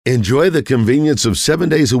Enjoy the convenience of 7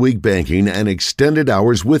 days a week banking and extended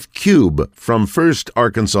hours with Cube from First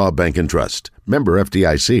Arkansas Bank and Trust. Member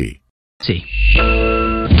FDIC.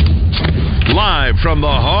 Live from the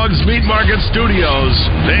Hogs Meat Market Studios,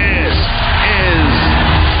 this is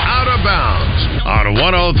Out of Bounds on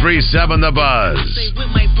 103.7 The Buzz. With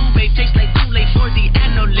my boo-babe, tastes like Kool-Aid for the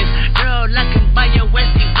analyst. Girl, I can buy a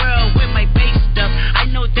Westie world with my base stuff. I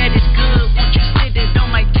know that it's good. Won't you sit it on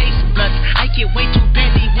my taste buds? I get way too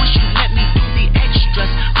petty once you let me do the extras.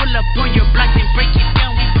 Pull up on your block and break it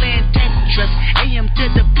down. We playing Tetris. AM to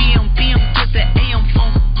the PM, PM to the AM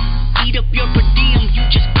phone. Eat up your per diem. You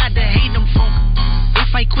just gotta hate them funk.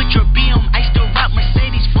 If I quit your BM, I still rock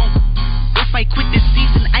Mercedes funk. If I quit this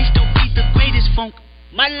season, I still be the greatest funk.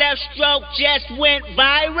 My left stroke just went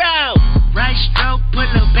viral. Right stroke put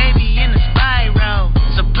a baby in a spiral.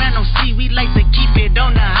 Soprano C, we like to keep it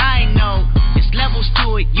on the high note. There's levels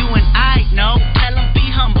to it, you and I know. Tell them be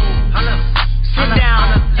humble. Sit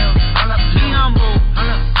down. Be humble.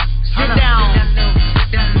 Sit down.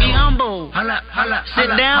 Be humble.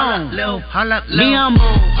 Sit down. Be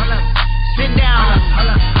humble. Sit down.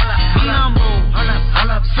 Be humble.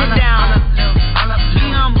 Sit down. Be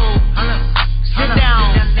humble. Sit down.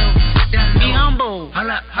 Be humble.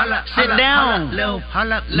 Sit down.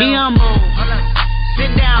 Be humble.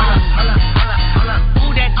 Sit down.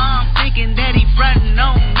 Who that thinking that he frontin'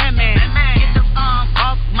 on women? Get the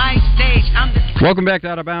off my stage. I'm the. Welcome back to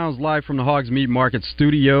Out of Bounds, live from the Hogs Meat Market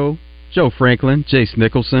Studio. Joe Franklin, Jace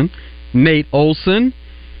Nicholson, Nate Olson.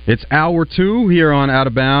 It's hour 2 here on Out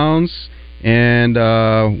of Bounds, and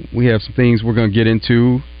we have some things we're going to get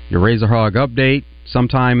into. Your Razor Hog update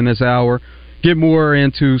sometime in this hour. Get more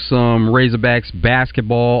into some Razorbacks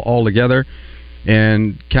basketball altogether,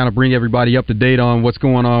 and kind of bring everybody up to date on what's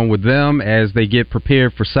going on with them as they get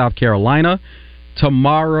prepared for South Carolina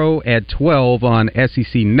tomorrow at 12 on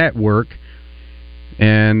SEC Network.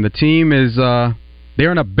 And the team is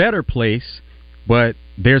they're in a better place, but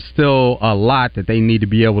there's still a lot that they need to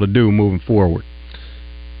be able to do moving forward.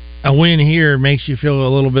 A win here makes you feel a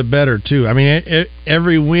little bbit better too. I mean,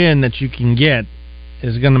 every win that you can get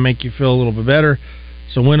is going to make you feel a little bit better.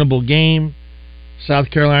 It's a winnable game. South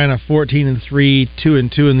Carolina 14-3,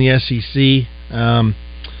 2-2 in the SEC.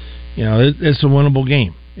 It's a winnable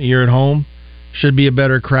game. You're at home. Should be a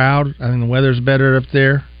better crowd. I think the weather's better up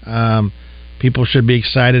there. People should be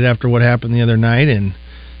excited after what happened the other night. And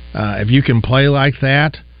if you can play like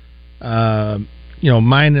that,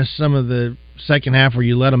 minus some of the second half where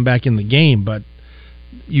you let them back in the game, but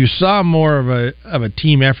you saw more of a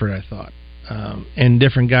team effort, I thought, and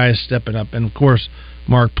different guys stepping up. And of course,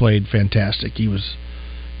 Mark played fantastic. He was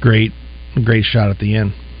great shot at the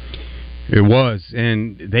end. It was,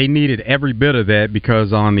 and they needed every bit of that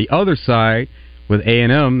because on the other side with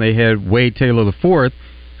A&M, they had Wade Taylor IV,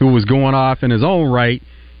 who was going off in his own right,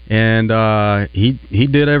 and he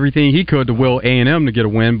did everything he could to will A&M to get a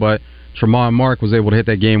win, but Tremont Mark was able to hit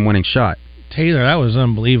that game-winning shot. Taylor, that was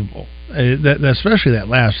unbelievable. Especially that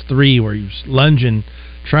last three where he was lunging,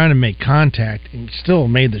 trying to make contact, and still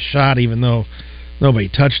made the shot even though nobody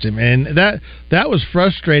touched him. And that was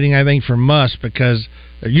frustrating, I think, for Muss because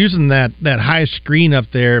they're using that high screen up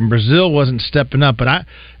there, and Brazile wasn't stepping up. But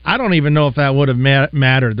I don't even know if that would have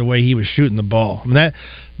mattered the way he was shooting the ball. I mean,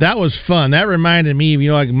 that was fun. That reminded me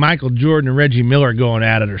of like Michael Jordan and Reggie Miller going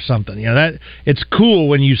at it or something. That it's cool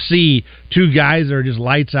when you see two guys that are just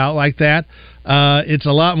lights out like that. It's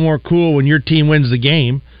a lot more cool when your team wins the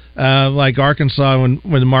game, like Arkansas when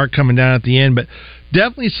the mark coming down at the end. But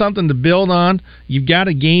definitely something to build on. You've got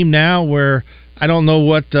a game now where I don't know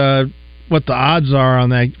what the odds are on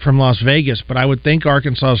that from Las Vegas, but I would think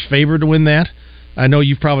Arkansas is favored to win that. I know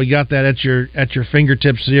you've probably got that at your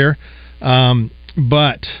fingertips here,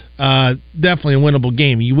 but definitely a winnable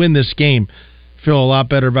game. You win this game, feel a lot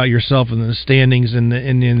better about yourself in the standings in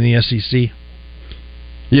the SEC.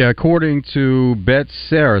 Yeah, according to Bet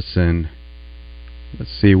Saracen,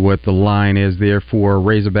 let's see what the line is there for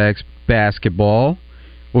Razorbacks basketball.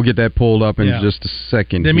 We'll get that pulled up in just a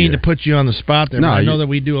second. Didn't mean to put you on the spot there. No, but I know that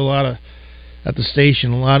we do a lot at the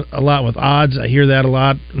station, a lot with odds. I hear that a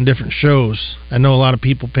lot in different shows. I know a lot of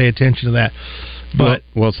people pay attention to that. But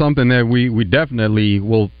well, something that we definitely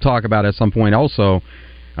will talk about at some point also,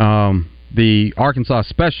 the Arkansas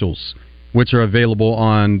specials, which are available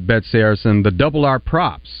on Bet Saracen, the double R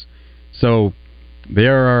props. So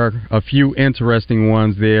there are a few interesting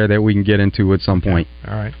ones there that we can get into at some point.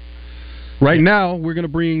 All right. Right now, we're going to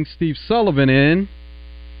bring Steve Sullivan in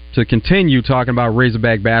to continue talking about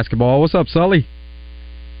Razorback basketball. What's up, Sully?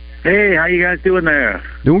 Hey, how you guys doing there?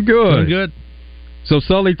 Doing good. Doing good. So,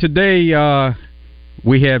 Sully, today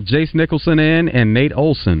We have Jace Nicholson in and Nate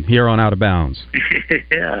Olson here on Out of Bounds.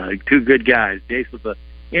 Yeah, two good guys. Jace was an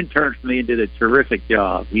intern for me and did a terrific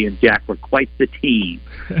job. He and Jack were quite the team.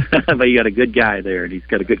 But you got a good guy there, and he's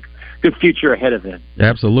got a good future ahead of him.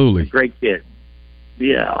 Absolutely. Great kid.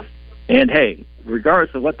 Yeah. And, hey,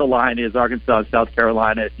 regardless of what the line is, Arkansas and South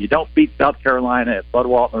Carolina, if you don't beat South Carolina at Bud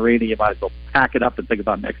Walton Arena, you might as well pack it up and think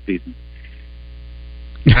about next season.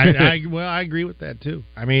 I agree with that, too.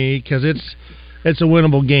 I mean, because it's a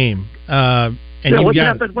winnable game. And what's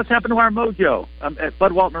happened to our mojo at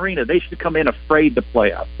Bud Walton Arena? They should come in afraid to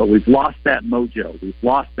play us, but we've lost that mojo. We've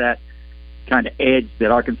lost that kind of edge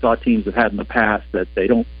that Arkansas teams have had in the past, that they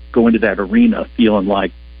don't go into that arena feeling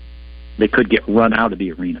like they could get run out of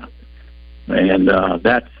the arena. And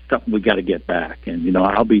that's something we got to get back. And,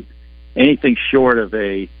 I'll be anything short of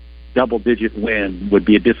a double-digit win would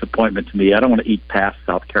be a disappointment to me. I don't want to eat past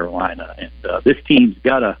South Carolina. And this team's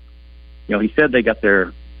got to, he said they got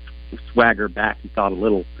their swagger back, he thought, a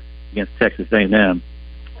little against Texas A&M.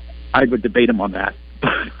 I would debate him on that.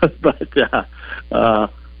 But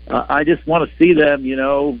I just want to see them,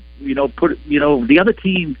 the other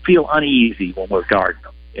team feel uneasy when we're guarding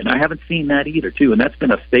them. And I haven't seen that either, too. And that's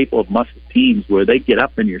been a staple of Musk's teams, where they get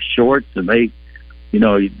up in your shorts and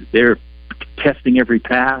they're testing every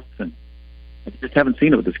pass. And I just haven't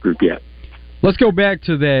seen it with this group yet. Let's go back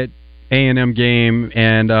to that A&M game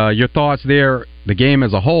and your thoughts there, the game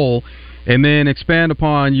as a whole, and then expand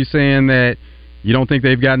upon you saying that you don't think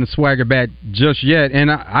they've gotten the swagger back just yet. And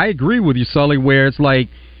I agree with you, Sully, where it's like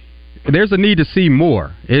there's a need to see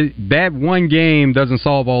more. That one game doesn't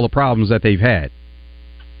solve all the problems that they've had.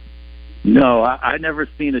 No, I've never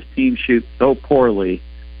seen a team shoot so poorly,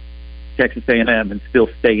 Texas A&M, and still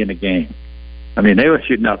stay in the game. I mean, they were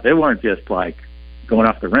shooting up. They weren't just like going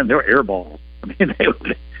off the rim. They were air balls. I mean,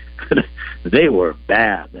 they were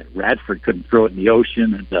bad. Radford couldn't throw it in the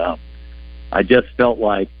ocean, and I just felt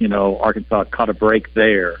like Arkansas caught a break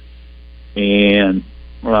there, and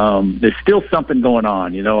there's still something going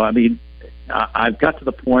on. I mean, I've got to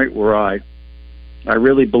the point where I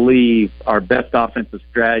really believe our best offensive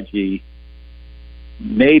strategy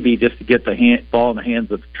maybe just to get the ball in the hands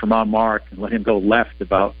of Tremont Mark and let him go left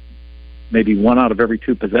about maybe one out of every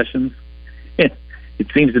two possessions. It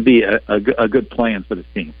seems to be a good plan for this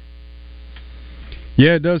team.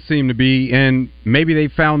 Yeah, it does seem to be, and maybe they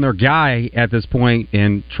found their guy at this point,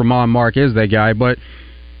 and Tremont Mark is that guy, but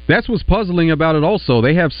that's what's puzzling about it also.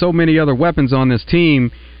 They have so many other weapons on this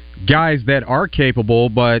team, guys that are capable,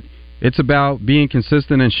 but it's about being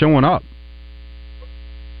consistent and showing up.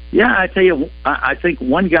 Yeah, I tell you, I think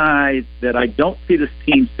one guy that I don't see this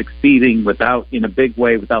team succeeding in a big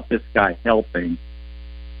way without this guy helping,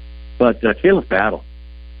 but Caleb Battle.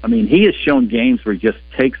 I mean, he has shown games where he just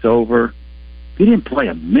takes over. He didn't play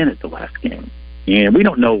a minute the last game. And we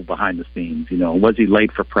don't know behind the scenes, was he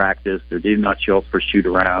late for practice or did he not show up for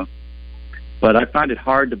shoot-around? But I find it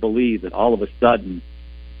hard to believe that all of a sudden,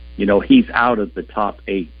 he's out of the top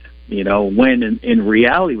 8. When in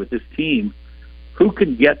reality with this team, who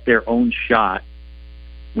can get their own shot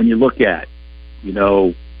when you look at,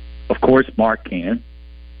 of course, Mark can.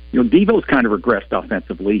 Devo's kind of regressed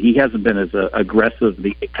offensively. He hasn't been as aggressive,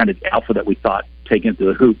 the kind of alpha that we thought taken to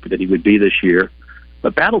the hoop that he would be this year.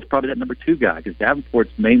 But Battle's probably that number 2 guy, because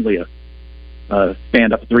Davenport's mainly a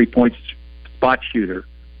stand-up 3-point spot shooter.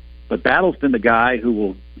 But Battle's been the guy who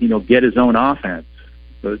will, get his own offense.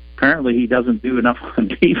 But apparently he doesn't do enough on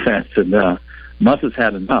defense, and Muss has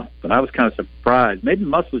had enough. But I was kind of surprised. Maybe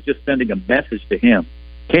Muss was just sending a message to him.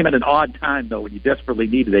 Came at an odd time, though, when you desperately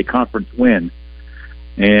needed a conference win.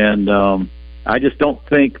 And I just don't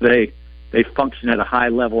think they function at a high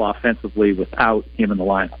level offensively without him in the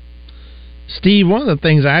lineup. Steve, one of the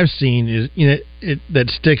things I've seen is that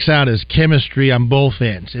sticks out is chemistry on both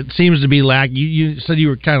ends. It seems to be lacking. You said you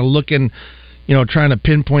were kind of looking, trying to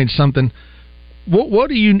pinpoint something. What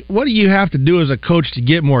do you have to do as a coach to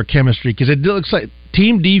get more chemistry? Because it looks like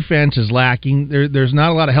team defense is lacking. There's not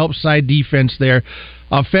a lot of help side defense there.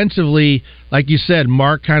 Offensively, like you said,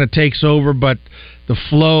 Mark kind of takes over, but the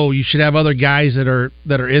flow, you should have other guys that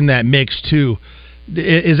are in that mix too.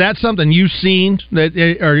 Is that something you've seen,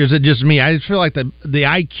 or is it just me? I just feel like the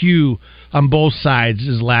IQ on both sides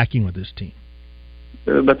is lacking with this team.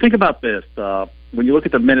 But think about this. When you look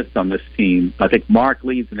at the minutes on this team, I think Mark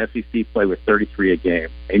leads in SEC play with 33 a game.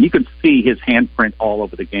 And you can see his handprint all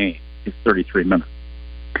over the game, his 33 minutes.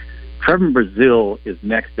 Trevor Brazile is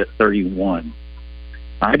next at 31.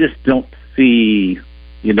 I just don't see,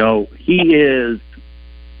 he is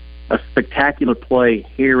a spectacular play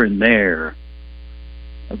here and there,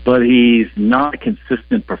 but he's not a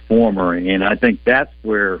consistent performer. And I think that's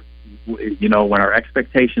where you know, when our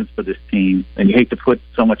expectations for this team, and you hate to put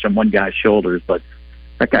so much on one guy's shoulders, but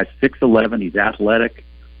that guy's 6'11", he's athletic.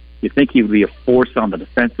 You think he would be a force on the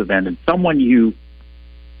defensive end, and someone you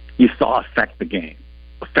saw affect the game,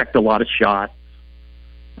 affect a lot of shots,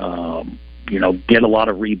 you know, get a lot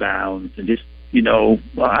of rebounds, and just, you know,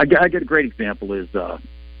 I get a great example is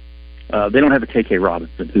they don't have a K.K.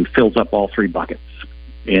 Robinson who fills up all three buckets.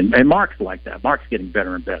 And Mark's like that. Mark's getting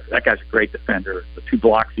better and better. That guy's a great defender. The 2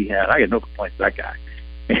 blocks he had, I had no complaints with that guy.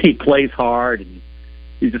 And he plays hard, and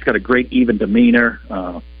he's just got a great even demeanor.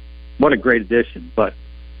 What a great addition. But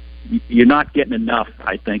you're not getting enough,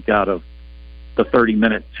 I think, out of the 30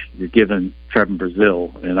 minutes you're giving Trevin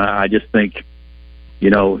Brazile. And I just think,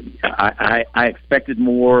 you know, I expected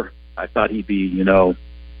more. I thought he'd be, you know,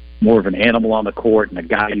 more of an animal on the court and a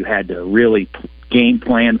guy you had to really game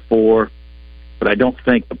plan for. But I don't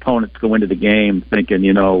think opponents go into the game thinking,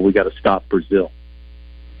 you know, we got to stop Brazile.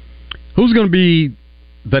 Who's going to be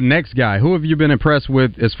the next guy? Who have you been impressed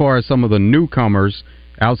with as far as some of the newcomers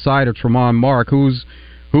outside of Tremont Mark? Who's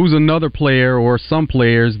another player or some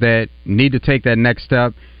players that need to take that next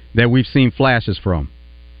step that we've seen flashes from?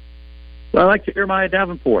 Well, I like Jeremiah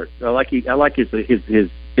Davenport. I like his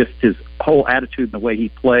whole attitude and the way he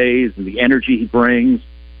plays and the energy he brings.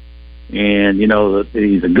 And, you know,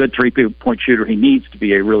 he's a good three-point shooter. He needs to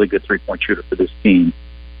be a really good three-point shooter for this team.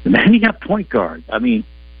 And then you have point guard. I mean,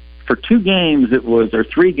 for 3 games, it was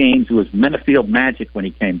Menifield Magic when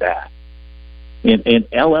he came back. And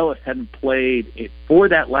L. Ellis hadn't played. For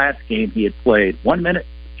that last game, he had played 1 minute,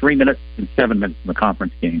 3 minutes, and 7 minutes in the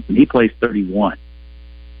conference games. And he plays 31.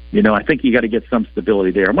 You know, I think you got to get some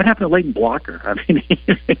stability there. And what happened to Leighton Blocker? I mean,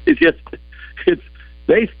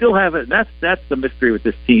 they still have it. That's the mystery with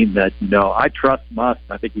this team that, you know, I trust Muss.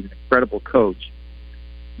 I think he's an incredible coach.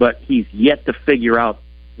 But he's yet to figure out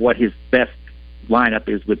what his best lineup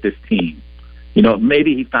is with this team. You know,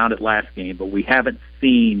 maybe he found it last game, but we haven't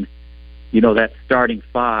seen, you know, that starting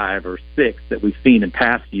 5 or 6 that we've seen in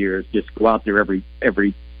past years just go out there every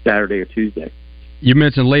Saturday or Tuesday. You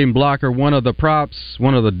mentioned Leighton Blocker. One of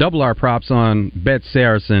the double R props on Bet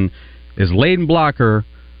Saracen is Leighton Blocker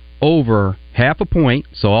over half a point.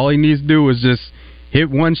 So all he needs to do is just hit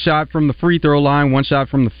one shot from the free throw line, one shot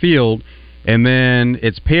from the field, and then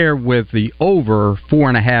it's paired with the over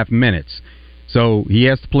 4.5 minutes. So he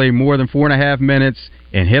has to play more than 4.5 minutes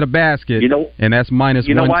and hit a basket, and that's minus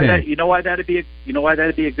 110. You know why that'd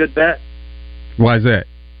be a good bet? Why is that?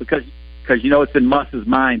 Because you know it's in Muss's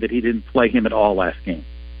mind that he didn't play him at all last game.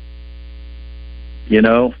 You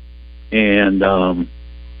know, and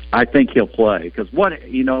I think he'll play because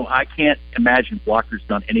I can't imagine Blocker's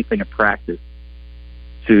done anything in practice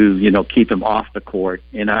to, you know, keep him off the court.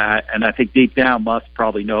 And I think deep down Muss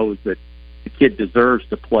probably knows that the kid deserves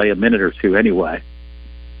to play a minute or two anyway.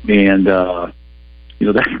 And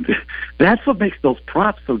you know, that's what makes those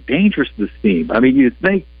props so dangerous to this team. I mean, you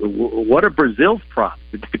think, what are Brazile's props?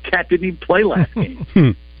 The cat didn't even play last game.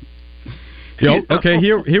 Okay,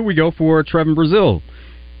 here we go for Trevin Brazile.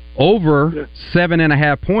 Over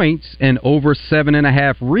 7.5 points and over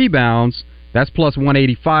 7.5 rebounds. That's plus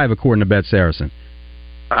 185 according to Bet Saracen.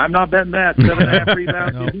 I'm not betting that. 7.5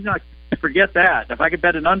 rebounds. No. He's not. Forget that. If I could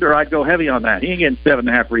bet an under, I'd go heavy on that. He ain't getting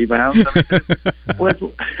 7.5 rebounds.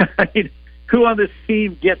 I mean, who on this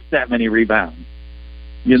team gets that many rebounds?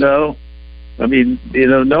 You know, I mean, you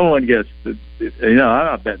know, no one gets. You know, I'm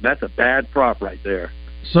not betting. That's a bad prop right there.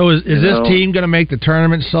 So is this team going to make the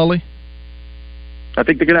tournament, Sully? I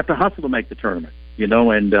think they're going to have to hustle to make the tournament. You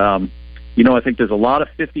know, and you know, I think there's a lot of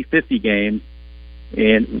 50-50 games.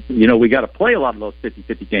 And, you know, we got to play a lot of those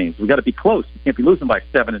 50-50 games. We got to be close. We can't be losing by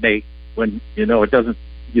 7 and 8 when, you know, it doesn't,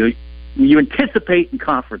 you anticipate in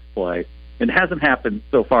conference play, and it hasn't happened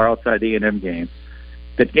so far outside the A&M game,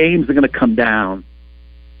 that games are going to come down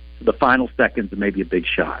to the final seconds and maybe a big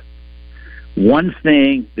shot. One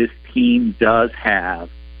thing this team does have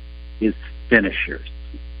is finishers.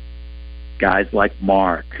 Guys like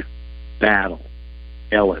Mark, Battle,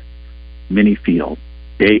 Ellis, Minifield,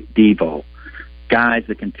 Devo, guys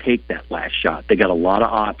that can take that last shot. They got a lot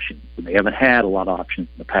of options, and they haven't had a lot of options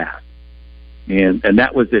in the past. And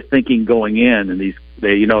that was their thinking going in. And the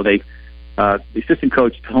assistant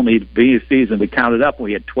coach told me at the beginning of the season, we counted up, and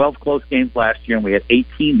we had 12 close games last year, and we had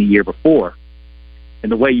 18 the year before.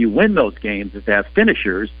 And the way you win those games is to have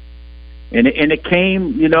finishers. And it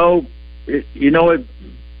came,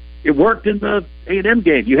 it worked in the A&M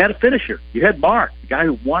game. You had a finisher. You had Mark, the guy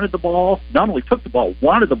who wanted the ball, not only took the ball,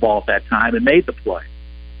 wanted the ball at that time and made the play.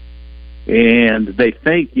 And they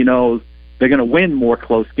think, they're going to win more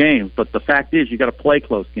close games. But the fact is, you got to play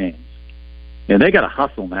close games. And they got to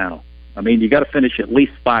hustle now. I mean, you got to finish at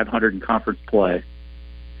least 500 in conference play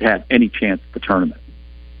to have any chance at the tournament.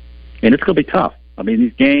 And it's going to be tough. I mean,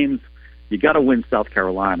 these games, you got to win South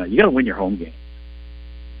Carolina. You got to win your home games.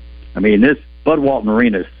 I mean, this Bud Walton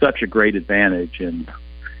Arena is such a great advantage. And,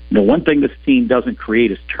 one thing this team doesn't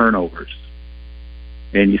create is turnovers.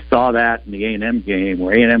 And you saw that in the A&M game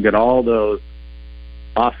where A&M got all those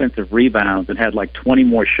offensive rebounds and had like 20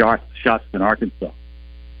 more shots than Arkansas.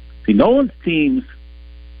 See, Nolan's teams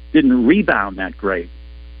didn't rebound that great,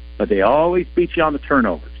 but they always beat you on the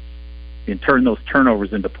turnovers and turn those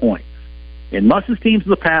turnovers into points. And Muss's teams in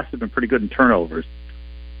the past have been pretty good in turnovers,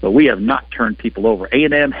 but we have not turned people over.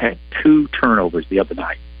 A&M had 2 turnovers the other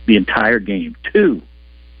night, the entire game. 2.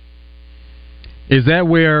 Is that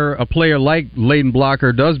where a player like Leighton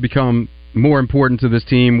Blocker does become more important to this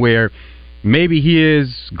team, where maybe he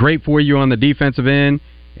is great for you on the defensive end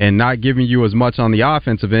and not giving you as much on the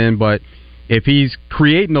offensive end, but if he's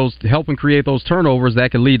helping create those turnovers,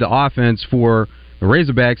 that can lead to offense for the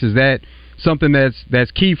Razorbacks? Is that something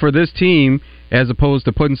that's key for this team, as opposed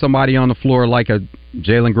to putting somebody on the floor like a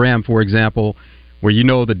Jalen Graham, for example, where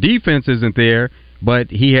the defense isn't there,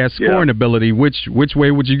 but he has scoring ability? Which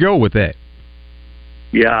way would you go with that?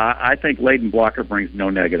 Yeah, I think Leighton Blocker brings no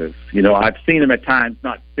negatives. I've seen him at times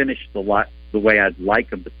not finish the way I'd like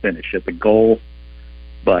him to finish at the goal,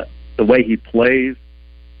 but the way he plays,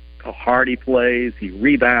 how hard he plays, he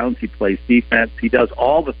rebounds, he plays defense, he does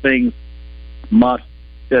all the things Muss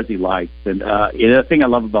says he likes. And the thing I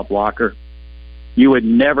love about Blocker, you would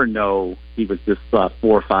never know he was this 4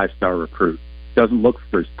 or 5 star recruit. Doesn't look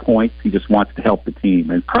for his points, he just wants to help the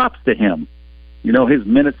team. And props to him. His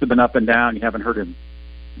minutes have been up and down. You haven't heard him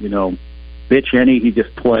bitch any. He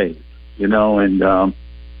just plays, and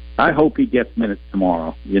I hope he gets minutes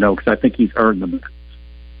tomorrow, because I think he's earned the minutes.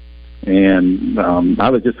 And I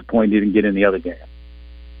was disappointed he didn't get in the other game.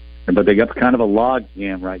 But they got kind of a log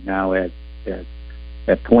jam right now at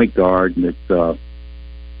point guard, and it's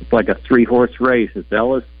like a 3-horse race. It's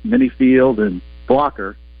Ellis, Minifield, and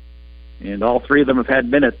Blocker, and all 3 of them have had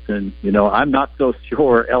minutes. And I'm not so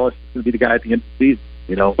sure Ellis is going to be the guy at the end of the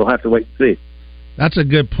season. We'll have to wait and see. That's a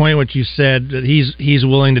good point, what you said, that he's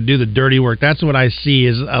willing to do the dirty work. That's what I see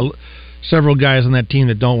is several guys on that team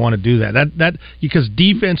that don't want to do that. That because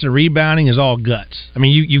defense and rebounding is all guts. I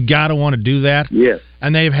mean, you got to want to do that. Yes.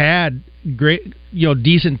 And they've had great,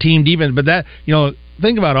 decent team defense, but that,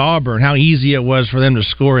 think about Auburn, how easy it was for them to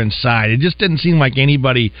score inside. It just didn't seem like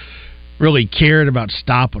anybody really cared about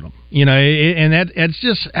stopping them. And it's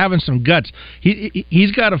just having some guts.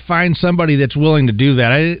 He's got to find somebody that's willing to do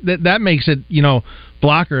that. That makes it,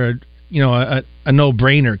 Blocker, a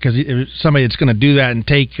no-brainer, because somebody that's going to do that and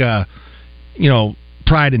take,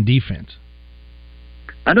 pride in defense.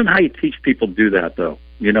 I don't know how you teach people to do that, though.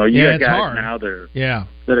 You got guys hard now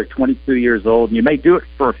that are 22 years old, and you may do it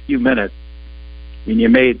for a few minutes, and you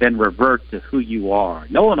may then revert to who you are.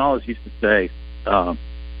 Nolan always used to say,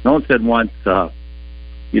 Nolan said once,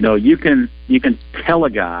 you can tell a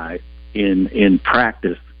guy in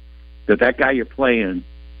practice that guy you're playing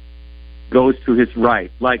goes to his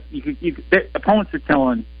right. Like the opponents are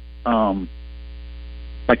telling,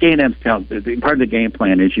 like A&M's telling, part of the game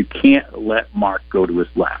plan is you can't let Mark go to his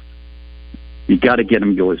left. You got to get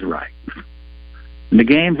him to go his right. And the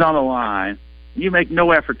game's on the line. You make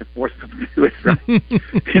no effort to force him to do it right.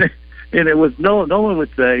 and it was Nolan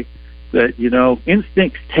would say that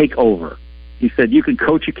instincts take over. He said you can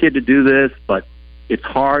coach a kid to do this, but it's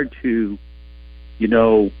hard to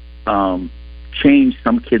change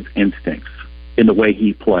some kid's instincts in the way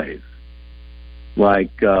he plays.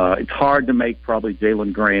 Like it's hard to make probably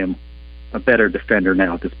Jalen Graham a better defender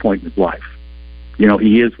now at this point in his life.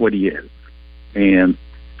 He is what he is, and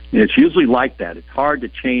it's usually like that. It's hard to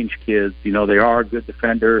change kids. They are good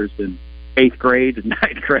defenders in 8th grade and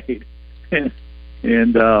 9th grade,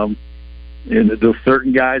 and those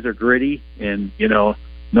certain guys are gritty, and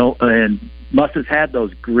and Muss has had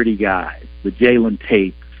those gritty guys, the Jalen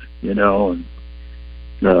Tates, and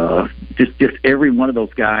just every one of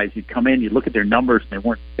those guys. You'd come in, you'd look at their numbers, and they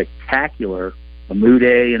weren't spectacular,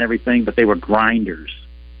 Amude and everything, but they were grinders.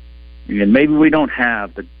 And maybe we don't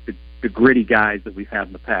have the gritty guys that we've had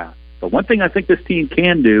in the past. But one thing I think this team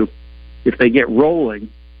can do, if they get rolling,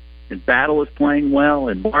 and Battle is playing well,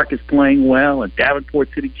 and Mark is playing well, and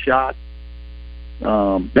Davenport's hitting shots,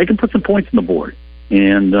 they can put some points on the board.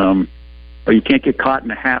 And or you can't get caught in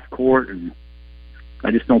a half court. And I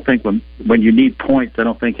just don't think when you need points, I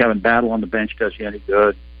don't think having Battle on the bench does you any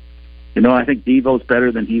good. I think Devo's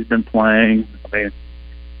better than he's been playing. I mean,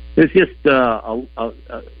 there's just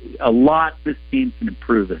a lot this team can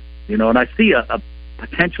improve it. And I see a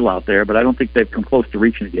potential out there, but I don't think they've come close to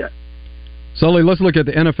reaching it yet. Sully, let's look at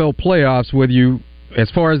the NFL playoffs with you. As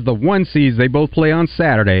far as the 1 seeds, they both play on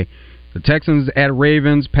Saturday. The Texans at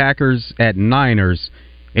Ravens, Packers at Niners.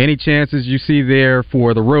 Any chances you see there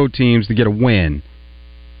for the road teams to get a win?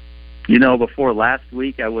 Before last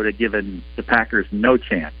week, I would have given the Packers no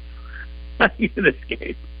chance in this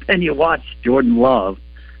game. And you watch Jordan Love,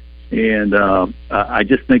 and I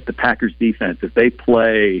just think the Packers defense, if they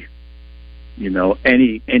play,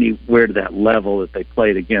 anywhere to that level that they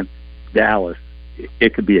played against Dallas,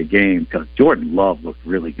 it could be a game because Jordan Love looked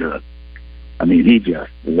really good. I mean,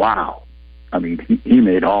 wow. I mean, he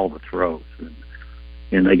made all the throws.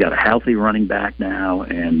 And they got a healthy running back now.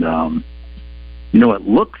 And, it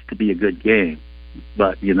looks to be a good game.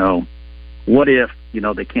 But, what if,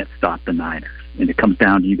 they can't stop the Niners? And it comes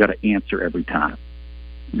down to you got to answer every time.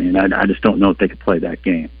 I mean, I just don't know if they could play that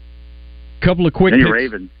game. Couple of quick picks.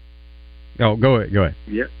 Ravens. Oh, go ahead.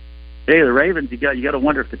 Yeah. Hey, the Ravens, you got to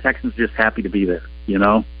wonder if the Texans are just happy to be there, You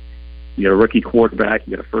got a rookie quarterback,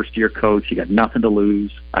 you got a first-year coach, you got nothing to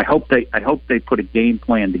lose. I hope they put a game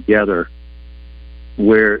plan together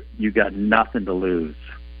where you got nothing to lose.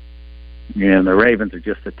 And the Ravens are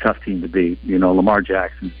just a tough team to beat. Lamar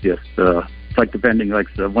Jackson's just it's like defending, like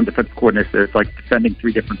the one defensive coordinator said, it's like defending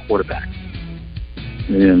 3 different quarterbacks.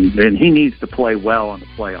 And he needs to play well in the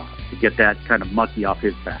playoffs to get that kind of monkey off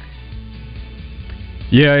his back.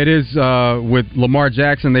 Yeah, it is with Lamar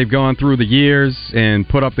Jackson. They've gone through the years and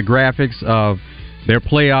put up the graphics of their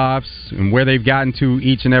playoffs and where they've gotten to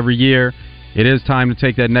each and every year. It is time to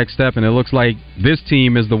take that next step, and it looks like this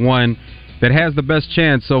team is the one that has the best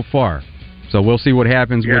chance so far. So we'll see what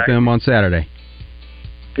happens with them on Saturday.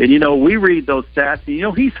 And, we read those stats,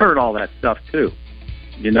 and, he's heard all that stuff too,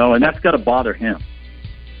 and that's got to bother him.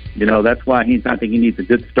 That's why I think he needs a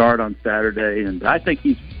good start on Saturday, and I think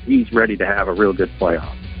he's ready to have a real good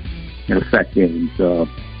playoff in a set game. So,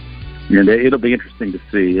 it'll be interesting to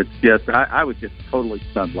see. It's just I was just totally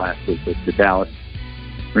stunned last week with the Dallas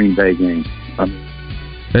Green Bay game.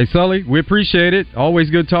 Hey, Sully, we appreciate it. Always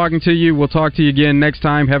good talking to you. We'll talk to you again next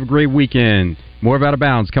time. Have a great weekend. More of Out of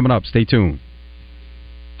Bounds coming up. Stay tuned.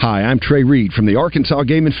 Hi, I'm Trey Reed from the Arkansas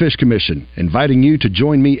Game and Fish Commission, inviting you to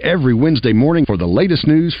join me every Wednesday morning for the latest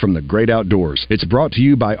news from the great outdoors. It's brought to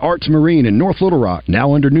you by Arts Marine in North Little Rock,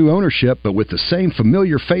 now under new ownership, but with the same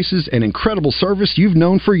familiar faces and incredible service you've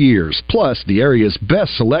known for years, plus the area's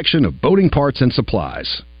best selection of boating parts and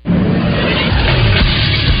supplies.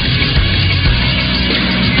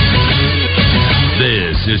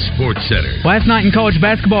 This is Sports Center. Last night in college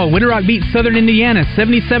basketball, Winter Rock beat Southern Indiana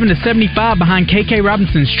 77-75 behind KK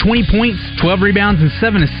Robinson's 20 points, 12 rebounds, and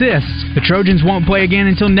 7 assists. The Trojans won't play again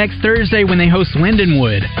until next Thursday when they host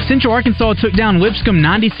Lindenwood. Central Arkansas took down Lipscomb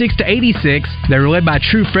 96-86. They were led by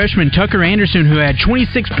true freshman Tucker Anderson, who had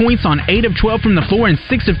 26 points on 8 of 12 from the floor and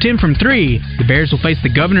 6 of 10 from 3. The Bears will face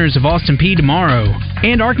the Governors of Austin Peay tomorrow.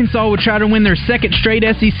 And Arkansas will try to win their second straight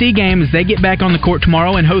SEC game as they get back on the court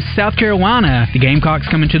tomorrow and host South Carolina. The Gamecocks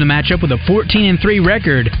come into the matchup with a 14-3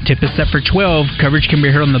 record. Tip is set for 12. Coverage can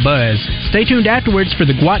be heard on The Buzz. Stay tuned afterwards for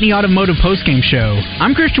the Gwatney Automotive postgame show.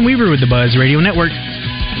 I'm Christian Weaver with The Buzz Radio Network.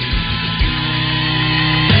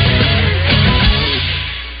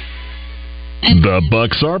 The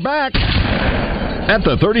Bucks are back at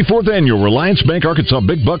the 34th Annual Reliance Bank Arkansas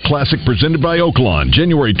Big Buck Classic presented by Oaklawn,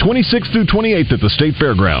 January 26th through 28th at the State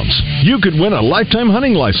Fairgrounds. You could win a lifetime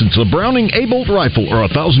hunting license, a Browning A-Bolt rifle, or a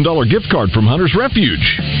 $1,000 gift card from Hunter's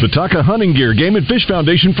Refuge. The Taka Hunting Gear Game & Fish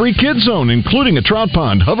Foundation free kids zone, including a trout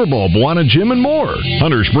pond, hoverball, Bwana gym, and more.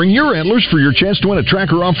 Hunters, bring your antlers for your chance to win a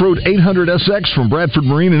Tracker Off-Road 800 SX from Bradford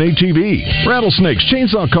Marine and ATV. Rattlesnakes,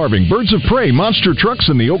 chainsaw carving, birds of prey, monster trucks,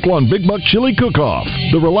 and the Oaklawn Big Buck Chili Cook-Off.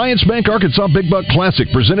 The Reliance Bank Arkansas Big Buck Classic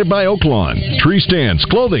presented by Oaklawn. Tree stands,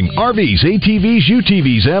 clothing, RVs, ATVs,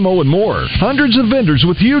 UTVs, ammo, and more. Hundreds of vendors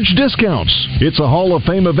with huge discounts. It's a Hall of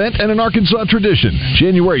Fame event and an Arkansas tradition.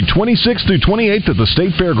 January 26th through 28th at the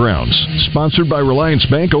State Fairgrounds. Sponsored by Reliance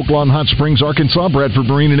Bank, Oaklawn Hot Springs, Arkansas, Bradford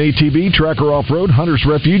Marine and ATV, Tracker Off-Road, Hunter's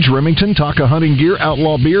Refuge, Remington, Taka Hunting Gear,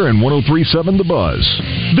 Outlaw Beer, and 103.7 The Buzz.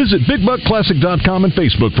 Visit BigBuckClassic.com and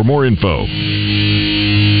Facebook for more info.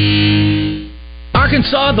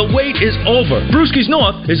 Arkansas, the wait is over. Brewski's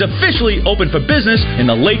North is officially open for business in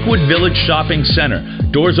the Lakewood Village Shopping Center.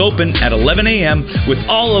 Doors open at 11 a.m. with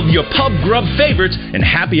all of your pub grub favorites and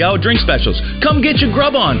happy hour drink specials. Come get your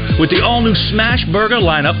grub on with the all-new Smash Burger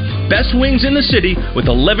lineup, best wings in the city with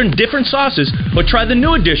 11 different sauces, or try the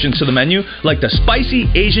new additions to the menu like the spicy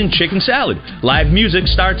Asian chicken salad. Live music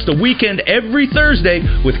starts the weekend every Thursday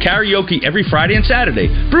with karaoke every Friday and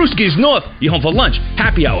Saturday. Brewski's North, you home for lunch,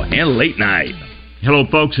 happy hour, and late night. Hello,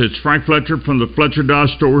 folks. It's Frank Fletcher from the Fletcher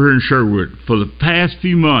Dodge store here in Sherwood. For the past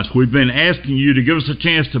few months, we've been asking you to give us a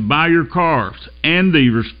chance to buy your cars, and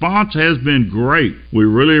the response has been great. We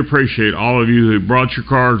really appreciate all of you who brought your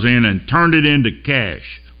cars in and turned it into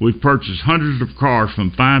cash. We've purchased hundreds of cars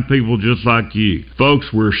from fine people just like you.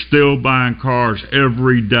 Folks, we're still buying cars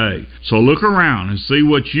every day. So look around and see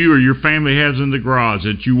what you or your family has in the garage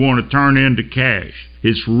that you want to turn into cash.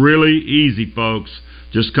 It's really easy, folks.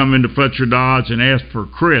 Just come into Fletcher Dodge and ask for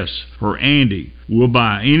Chris or Andy. We'll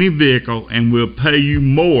buy any vehicle and we'll pay you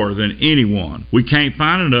more than anyone. We can't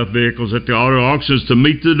find enough vehicles at the auto auctions to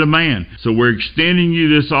meet the demand, so we're extending you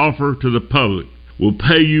this offer to the public. We'll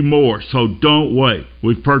pay you more, so don't wait.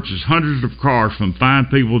 We've purchased hundreds of cars from fine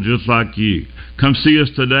people just like you. Come see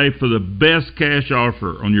us today for the best cash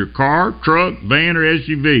offer on your car, truck, van, or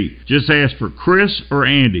SUV. Just ask for Chris or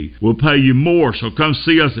Andy. We'll pay you more, so come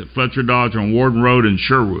see us at Fletcher Dodge on Warden Road in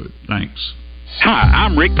Sherwood. Thanks. Hi,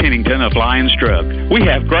 I'm Rick Pennington of Lions Drug. We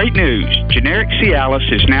have great news. Generic Cialis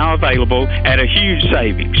is now available at a huge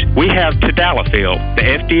savings. We have Tadalafil, the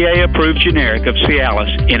FDA-approved generic of Cialis,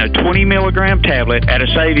 in a 20-milligram tablet at a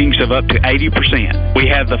savings of up to 80%. We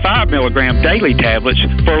have the 5-milligram daily tablets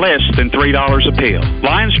for less than $3 a pill.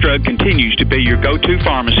 Lions Drug continues to be your go-to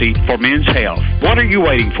pharmacy for men's health. What are you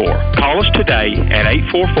waiting for? Call us today at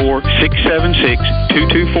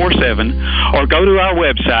 844-676-2247 or go to our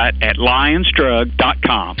website at lionsdrug.com.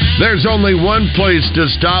 There's only one place to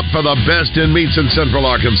stop for the best in meats in Central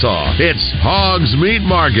Arkansas. It's Hogs Meat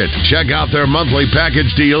Market. Check out their monthly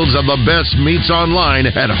package deals of the best meats online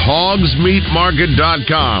at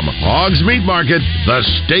hogsmeatmarket.com. Hogs Meat Market, the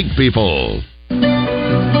steak people.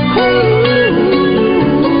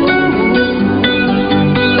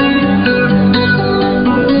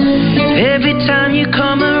 Every time you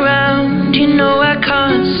come around, you know I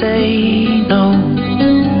can't say no.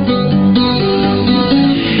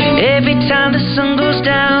 Every time the sun goes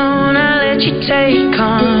down, I let you take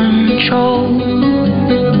control.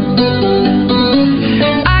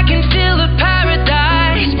 I can feel the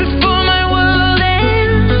paradise before my world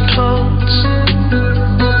implodes.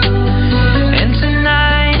 And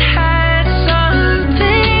tonight had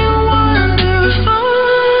something wonderful.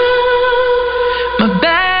 My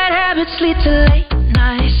bad habits lead to late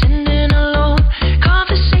nights, sitting alone.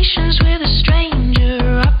 Conversations with a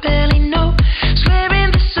stranger I barely know.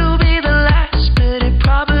 Swearing this'll be the last, but it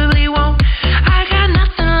probably won't. I got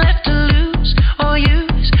nothing left to lose or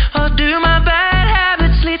use or do. My bad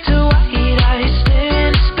habits lead to white eyes stare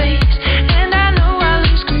into space, and I know I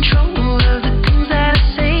lose control of the things that I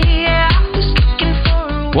say. Yeah, I was looking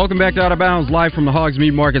for a Welcome back to Out of Bounds, live from the Hogs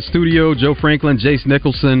Meat Market studio. Joe Franklin, Jace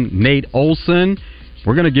Nicholson, Nate Olson.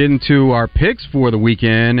 We're going to get into our picks for the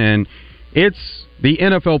weekend, and it's the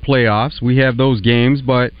NFL playoffs. We have those games,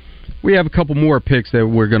 but we have a couple more picks that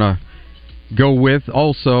we're going to go with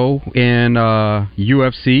also in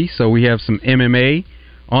UFC. So we have some MMA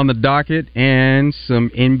on the docket and some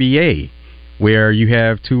NBA, where you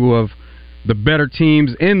have two of the better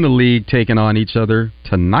teams in the league taking on each other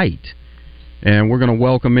tonight. And we're going to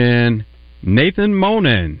welcome in Nathan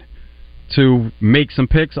Monin to make some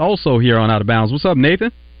picks also here on Out of Bounds. What's up,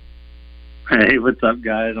 Nathan? Hey, what's up,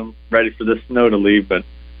 guys? I'm ready for the snow to leave, but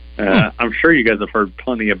I'm sure you guys have heard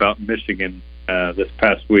plenty about Michigan this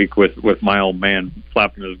past week with my old man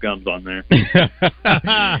flapping his gums on there.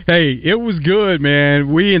 Hey, it was good,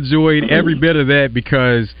 man. We enjoyed every bit of that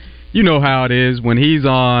because you know how it is. When he's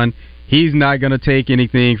on, he's not going to take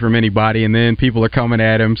anything from anybody, and then people are coming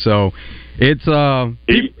at him, so it's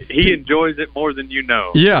he enjoys it more than you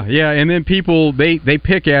know. Yeah, and then people they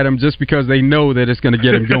pick at him just because they know that it's going to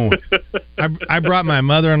get him going. I brought my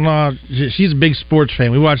mother-in-law. She's a big sports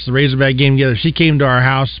fan. We watched the Razorback game together. She came to our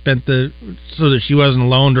house, so that she wasn't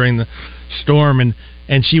alone during the storm, and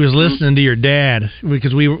she was listening to your dad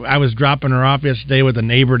because I was dropping her off yesterday with a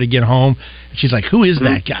neighbor to get home. And she's like, "Who is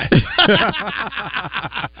that guy?"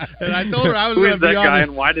 And I told her I was going to be on. Who is that guy,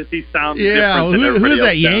 and why does he sound different than everybody who's that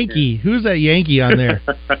else Yankee? Who's that Yankee on there?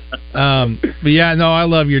 But yeah, no, I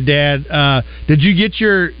love your dad. Did you get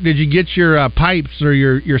your pipes or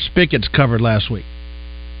your spigots covered last week?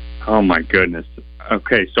 Oh my goodness.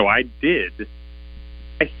 Okay, so I did.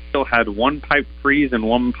 I still had one pipe freeze and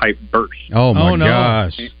one pipe burst. Oh my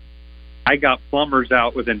gosh. I got plumbers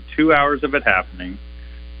out within 2 hours of it happening.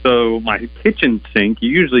 So my kitchen sink, you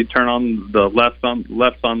usually turn on the left's on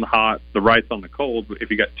the hot, the right's on the cold. If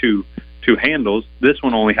you got two handles, this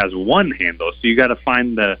one only has one handle. So you got to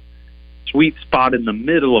find the sweet spot in the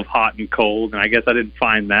middle of hot and cold. And I guess I didn't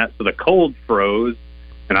find that. So the cold froze,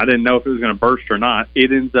 and I didn't know if it was going to burst or not.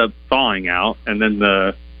 It ends up thawing out, and then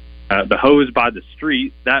the hose by the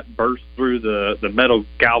street that burst through the metal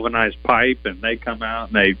galvanized pipe, and they come out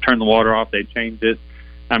and they turn the water off. They change it.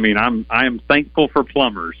 I mean, I am thankful for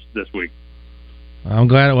plumbers this week. I'm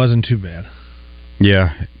glad it wasn't too bad.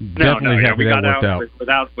 Yeah, definitely happy we that got worked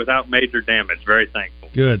out without major damage. Very thankful.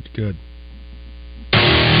 Good.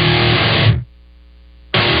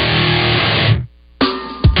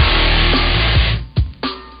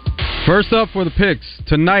 First up for the picks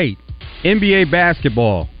tonight, NBA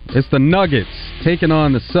basketball. It's the Nuggets taking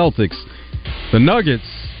on the Celtics. The Nuggets,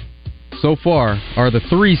 so far, are the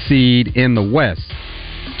 3 seed in the West.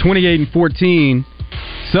 28-14.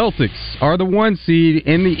 Celtics are the 1 seed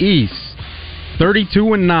in the East.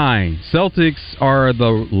 32-9. Celtics are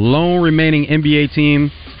the lone remaining NBA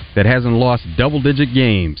team that hasn't lost double-digit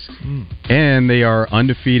games. And they are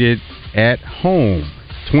undefeated at home.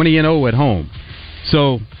 20-0 at home.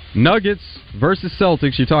 So, Nuggets versus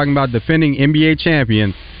Celtics, you're talking about defending NBA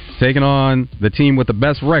champion, taking on the team with the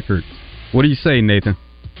best record. What do you say, Nathan?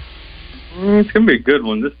 It's going to be a good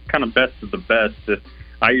one. This is kind of best of the best.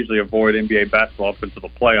 I usually avoid NBA basketball up until the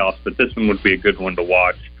playoffs, but this one would be a good one to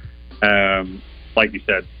watch. Like you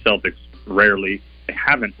said, Celtics they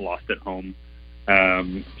haven't lost at home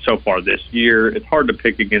so far this year. It's hard to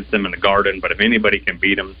pick against them in the Garden, but if anybody can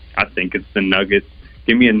beat them, I think it's the Nuggets.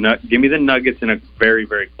 Give me the Nuggets in a very,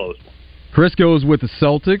 very close one. Chris goes with the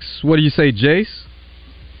Celtics. What do you say, Jace?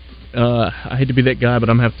 I hate to be that guy, but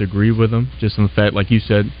I'm going to have to agree with him. Just on the fact, like you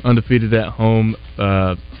said, undefeated at home,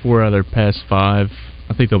 4 out of their past 5.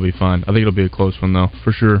 I think they'll be fine. I think it'll be a close one, though,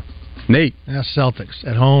 for sure. Nate? Yeah, Celtics.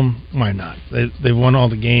 At home, why not? They've won all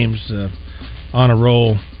the games on a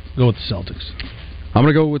roll. Go with the Celtics. I'm going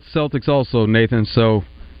to go with Celtics also, Nathan. So,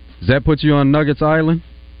 does that put you on Nuggets Island?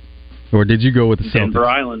 Or did you go with the Celtics? Denver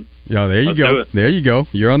Island. Yeah, there you Let's go. do it. There you go.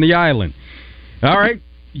 You're on the island. All right.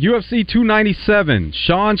 UFC 297.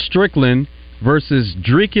 Sean Strickland versus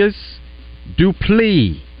Dricus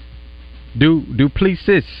Duplessis.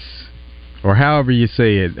 Or however you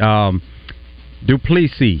say it.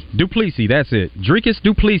 Duplessis, that's it. Dricus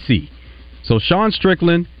Duplessis. So Sean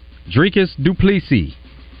Strickland, Dricus Duplessis.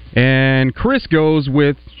 And Chris goes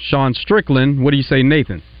with Sean Strickland. What do you say,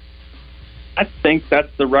 Nathan? I think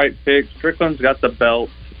that's the right pick. Strickland's got the belt,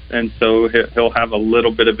 and so he'll have a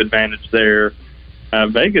little bit of advantage there.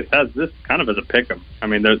 Vegas has this kind of as a pick 'em. I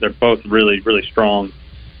mean, they're both really, really strong.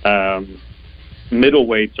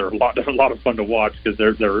 Middleweights are a lot of fun to watch because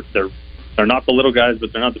they're not the little guys,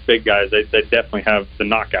 but they're not the big guys. They definitely have the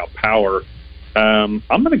knockout power. I'm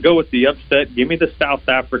going to go with the upset. Give me the South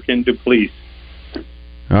African Duplessis.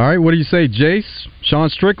 All right, what do you say, Jace? Sean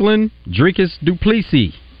Strickland, Dricus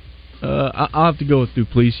Duplessis. I'll have to go with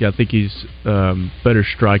Duplessis. I think he's better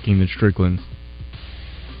striking than Strickland.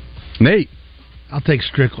 Nate? I'll take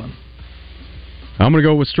Strickland. I'm going to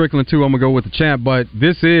go with Strickland, too. I'm going to go with the champ. But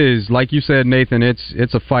this is, like you said, Nathan,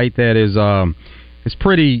 it's a fight that is it's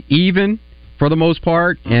pretty even for the most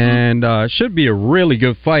part, and should be a really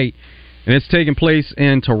good fight. And it's taking place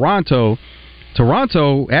in Toronto.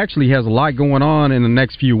 Toronto actually has a lot going on in the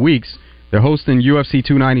next few weeks. They're hosting UFC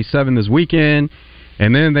 297 this weekend,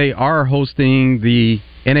 and then they are hosting the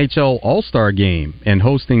NHL All-Star Game and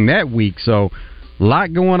hosting that week. So a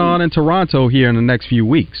lot going on in Toronto here in the next few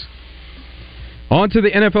weeks. On to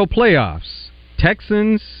the NFL playoffs.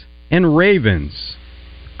 Texans and Ravens.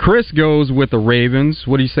 Chris goes with the Ravens.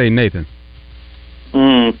 What do you say, Nathan?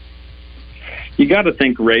 You got to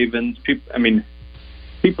think Ravens.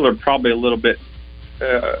 People are probably a little bit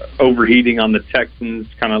overheating on the Texans,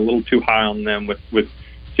 kind of a little too high on them with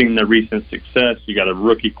seeing their recent success. You got a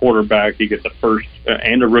rookie quarterback. You get the first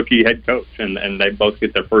and a rookie head coach, and they both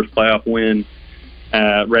get their first playoff win.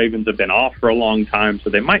 Ravens have been off for a long time, so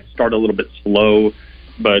they might start a little bit slow,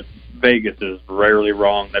 but Vegas is rarely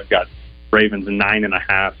wrong. They've got Ravens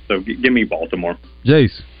 9.5, so give me Baltimore.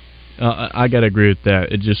 Jace? I got to agree with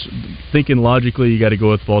that. It just thinking logically, you got to go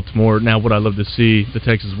with Baltimore. Now, would I love to see the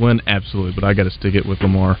Texans win? Absolutely, but I got to stick it with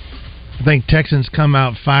Lamar. I think Texans come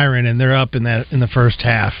out firing, and they're up in the first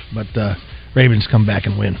half, but Ravens come back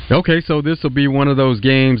and win. Okay, so this will be one of those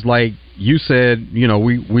games like you said,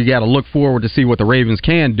 we got to look forward to see what the Ravens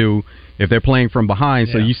can do if they're playing from behind.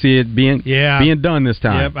 Yeah. So you see it being done this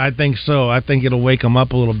time. Yep, I think so. I think it'll wake them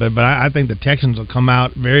up a little bit, but I think the Texans will come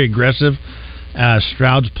out very aggressive.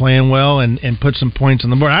 Stroud's playing well and put some points on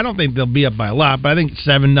the board. I don't think they'll be up by a lot, but I think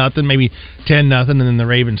 7-0, maybe 10-0, and then the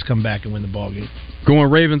Ravens come back and win the ball game. Going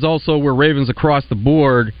Ravens also. We're Ravens across the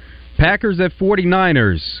board. Packers at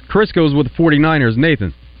 49ers. Chris goes with the 49ers.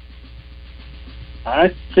 Nathan?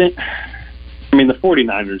 The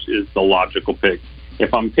 49ers is the logical pick.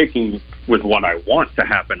 if I'm picking with what I want to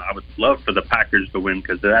happen, I would love for the Packers to win,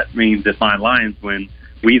 because that means if my Lions win,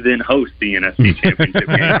 we then host the NFC Championship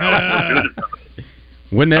game.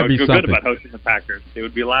 Wouldn't that be something? I would feel good about hosting the Packers. It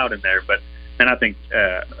would be loud in there, but and I think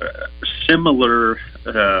similar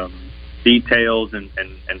details and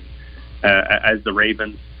as the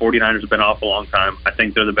Ravens, 49ers have been off a long time. I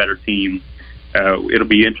think they're the better team. It'll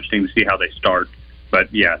be interesting to see how they start.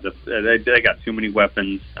 But, yeah, they got too many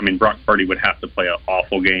weapons. I mean, Brock Purdy would have to play an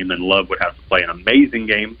awful game, and Love would have to play an amazing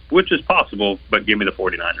game, which is possible, but give me the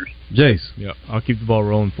 49ers. Jace. Yeah, I'll keep the ball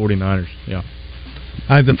rolling, 49ers. Yeah.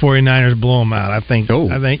 I think the 49ers blow them out. I think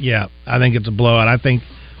it's a blowout. I think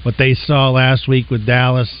what they saw last week with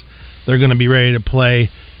Dallas, they're going to be ready to play.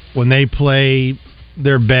 When they play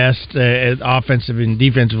their best offensive and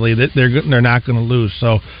defensively, they're not going to lose.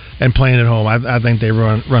 So, and playing at home, I think they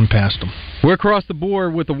run past them. We're across the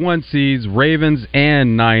board with the 1 seeds, Ravens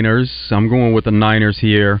and Niners. I'm going with the Niners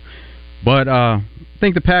here. But I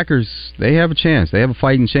think the Packers, they have a chance. They have a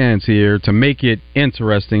fighting chance here to make it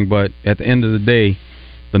interesting. But at the end of the day,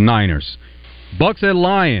 the Niners. Bucks at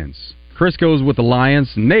Lions. Chris goes with the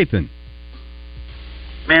Lions. Nathan.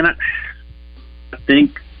 Man, I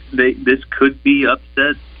think this could be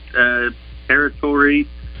upset territory.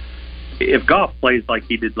 If Goff plays like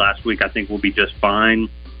he did last week, I think we'll be just fine.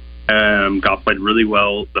 Goff played really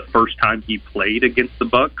well the first time he played against the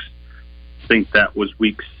Bucks. I think that was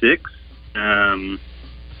week 6.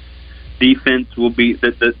 Defense will be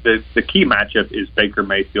the key matchup is Baker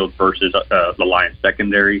Mayfield versus the Lions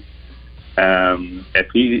secondary. If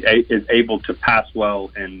he is able to pass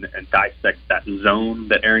well and dissect that zone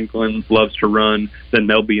that Aaron Glenn loves to run, then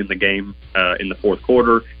they'll be in the game in the fourth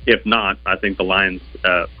quarter. If not, I think the Lions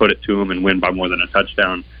put it to them and win by more than a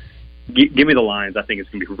touchdown. Give me the Lions. I think it's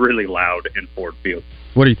going to be really loud in Ford Field.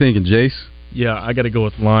 What are you thinking, Jace? Yeah, I got to go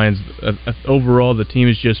with Lions. Overall, the team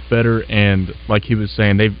is just better, and like he was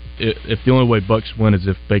saying, if the only way Bucks win is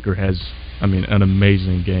if Baker has, an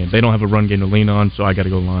amazing game. They don't have a run game to lean on, so I got to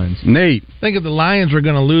go Lions. Nate, I think if the Lions were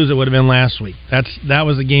going to lose, it would have been last week. That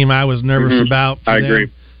was a game I was nervous about. I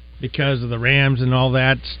agree, because of the Rams and all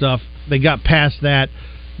that stuff. They got past that.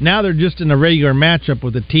 Now they're just in a regular matchup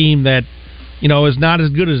with a team that is not as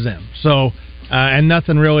good as them. So. And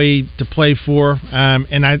nothing really to play for.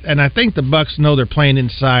 And I think the Bucks know they're playing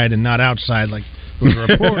inside and not outside, like the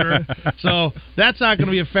reporter. So that's not going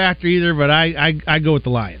to be a factor either. But I go with the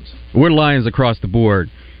Lions. We're Lions across the board.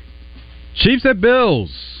 Chiefs at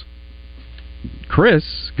Bills.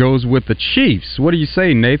 Chris goes with the Chiefs. What do you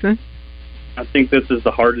say, Nathan? I think this is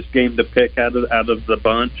the hardest game to pick out of the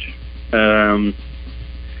bunch.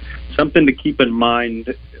 Something to keep in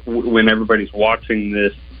mind when everybody's watching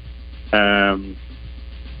this.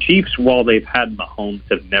 Chiefs, while they've had Mahomes,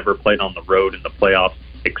 have never played on the road in the playoffs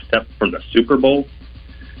except for the Super Bowl.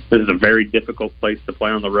 This is a very difficult place to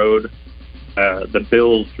play on the road. The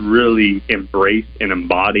Bills really embrace and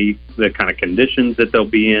embody the kind of conditions that they'll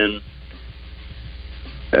be in.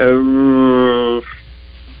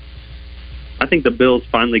 I think the Bills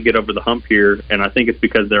finally get over the hump here, and I think it's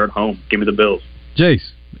because they're at home. Give me the Bills.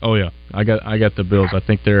 Jace. Oh yeah, I got the Bills. I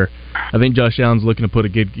think Josh Allen's looking to put a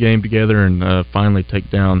good game together and finally take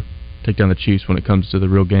down the Chiefs when it comes to the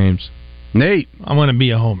real games. Nate, I'm going to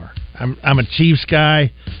be a homer. I'm a Chiefs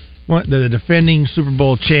guy. The defending Super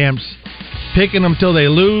Bowl champs, picking them till they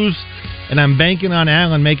lose, and I'm banking on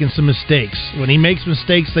Allen making some mistakes. When he makes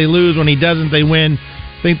mistakes, they lose. When he doesn't, they win.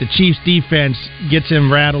 I think the Chiefs defense gets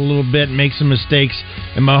him rattled a little bit and makes some mistakes,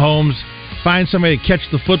 and Mahomes finds somebody to catch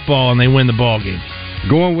the football and they win the ball game.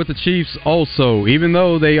 Going with the Chiefs also, even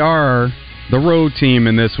though they are the road team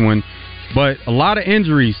in this one, but a lot of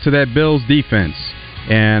injuries to that Bills defense,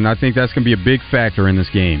 and I think that's going to be a big factor in this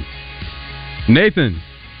game. Nathan,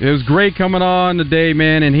 it was great coming on today,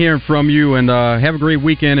 man, and hearing from you, and have a great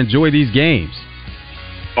weekend. Enjoy these games.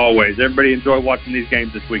 Always. Everybody enjoy watching these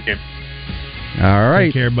games this weekend. All right.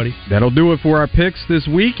 Take care, buddy. That'll do it for our picks this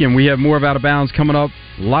week, and we have more of Out of Bounds coming up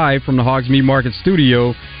live from the Hogs Meat Market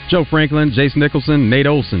studio. Joe Franklin, Jason Nicholson, Nate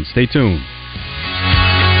Olson. Stay tuned.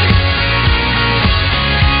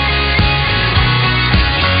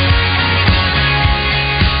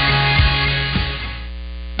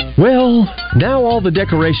 Well, now all the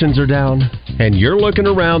decorations are down, and you're looking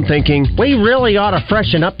around thinking, we really ought to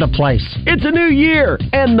freshen up the place. It's a new year,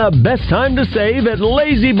 and the best time to save at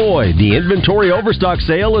Lazy Boy. The inventory overstock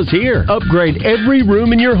sale is here. Upgrade every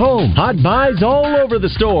room in your home. Hot buys all over the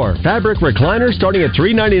store. Fabric recliners starting at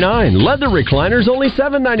 $3.99. Leather recliners only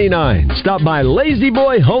 $7.99. Stop by Lazy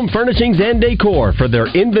Boy Home Furnishings and Decor for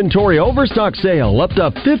their inventory overstock sale, up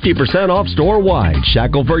to 50% off store-wide.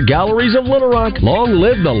 Shackelford Galleries of Little Rock. Long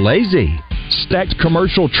live the Lazy. Stacked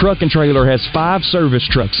Commercial Truck and Trailer has 5 service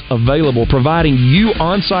trucks available, providing you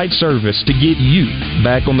on-site service to get you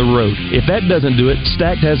back on the road. If that doesn't do it,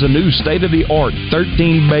 Stacked has a new state-of-the-art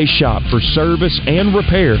 13-bay shop for service and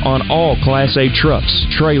repair on all Class A trucks,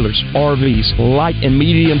 trailers, RVs, light and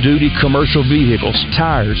medium-duty commercial vehicles,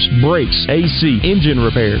 tires, brakes, AC, engine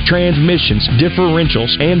repair, transmissions,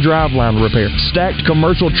 differentials, and driveline repair. Stacked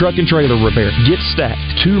Commercial Truck and Trailer Repair. Get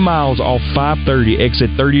Stacked, 2 miles off 530, exit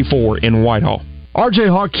 34 in Whitehall. RJ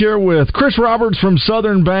Hawk here with Chris Roberts from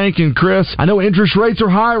Southern Bank. And Chris, I know interest rates are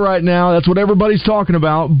high right now. That's what everybody's talking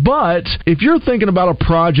about. But if you're thinking about a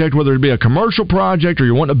project, whether it be a commercial project or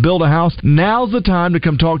you're wanting to build a house, now's the time to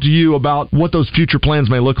come talk to you about what those future plans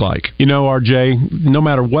may look like. You know, RJ, no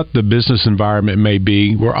matter what the business environment may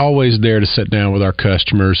be, we're always there to sit down with our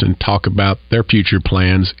customers and talk about their future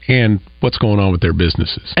plans and what's going on with their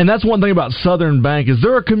businesses. And that's one thing about Southern Bank is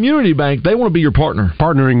they're a community bank. They want to be your partner.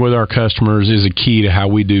 Partnering with our customers is a key to how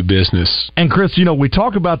we do business. And Chris, you know, we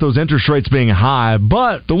talk about those interest rates being high,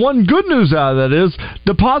 but the one good news out of that is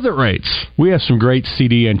deposit rates. We have some great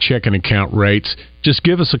CD and checking account rates. Just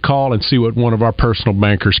give us a call and see what one of our personal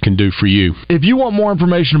bankers can do for you. If you want more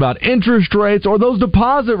information about interest rates or those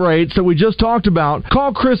deposit rates that we just talked about,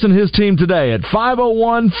 call Chris and his team today at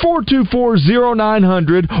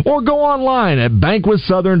 501-424-0900 or go online at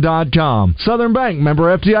bankwithsouthern.com. Southern Bank,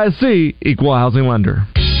 member FDIC, equal housing lender.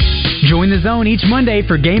 Join the Zone each Monday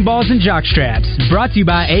for Game Balls and Jock Straps. Brought to you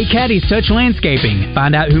by A. Caddy's Touch Landscaping.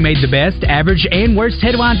 Find out who made the best, average, and worst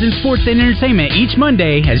headlines in sports and entertainment each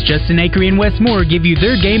Monday as Justin Akery and Wes Moore give you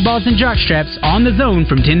their Game Balls and Jock Straps on the Zone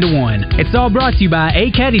from 10 to 1. It's all brought to you by A.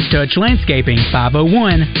 Caddy's Touch Landscaping,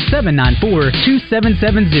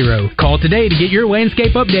 501-794-2770. Call today to get your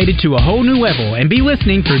landscape updated to a whole new level and be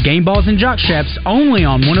listening for Game Balls and Jock Straps only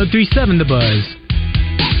on 103.7 The Buzz.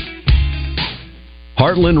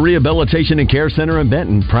 Heartland Rehabilitation and Care Center in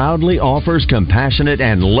Benton proudly offers compassionate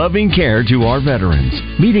and loving care to our veterans,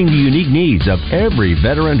 meeting the unique needs of every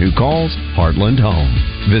veteran who calls Heartland home.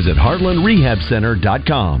 Visit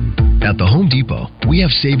heartlandrehabcenter.com. At the Home Depot, we have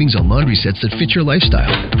savings on laundry sets that fit your lifestyle.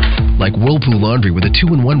 Like Whirlpool Laundry with a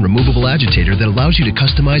 2-in-1 removable agitator that allows you to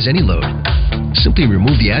customize any load. Simply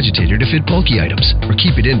remove the agitator to fit bulky items, or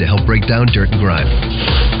keep it in to help break down dirt and grime.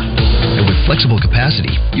 And with flexible capacity,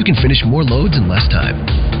 you can finish more loads in less time.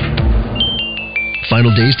 Final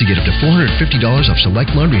days to get up to $450 off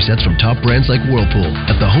select laundry sets from top brands like Whirlpool.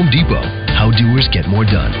 At the Home Depot, how doers get more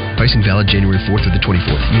done. Pricing valid January 4th through the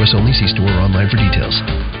 24th. U.S. only. See store or online for details.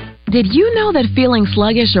 Did you know that feeling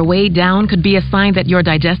sluggish or weighed down could be a sign that your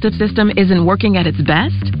digestive system isn't working at its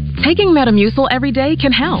best? Taking Metamucil every day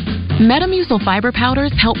can help. Metamucil fiber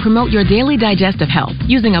powders help promote your daily digestive health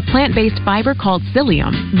using a plant-based fiber called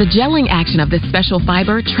psyllium. The gelling action of this special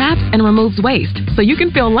fiber traps and removes waste so you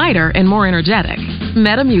can feel lighter and more energetic.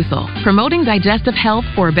 Metamucil, promoting digestive health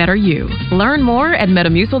for a better you. Learn more at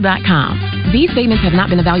Metamucil.com. These statements have not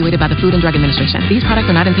been evaluated by the Food and Drug Administration. These products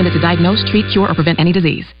are not intended to diagnose, treat, cure, or prevent any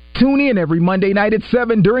disease. Tune in every Monday night at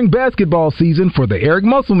 7 during basketball season for the Eric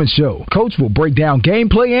Musselman Show. Coach will break down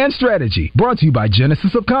gameplay and strategy. Brought to you by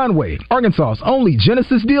Genesis of Conway, Arkansas's only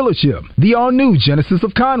Genesis dealership. The all-new Genesis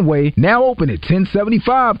of Conway, now open at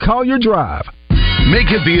 1075 Collier Drive.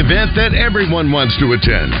 Make it the event that everyone wants to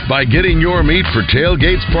attend by getting your meat for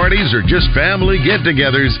tailgates, parties, or just family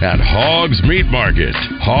get-togethers at Hogs Meat Market.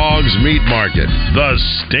 Hogs Meat Market, the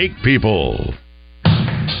steak people.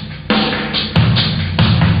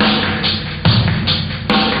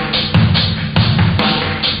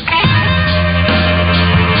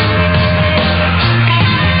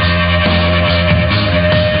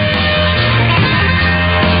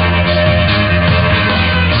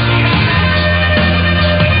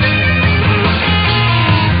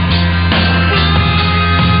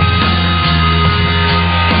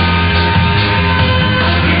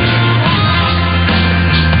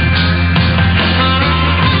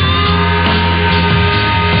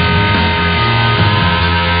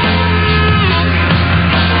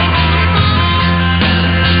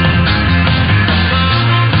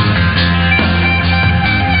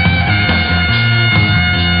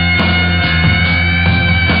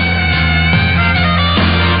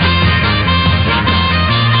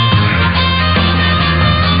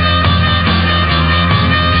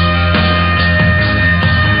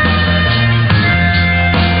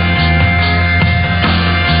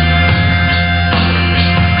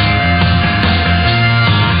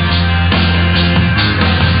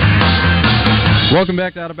 Welcome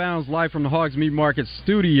back to Out of Bounds, live from the Hogs Meat Market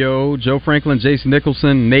studio. Joe Franklin, Jason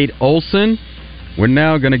Nicholson, Nate Olson. We're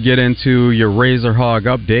now going to get into your Razor Hog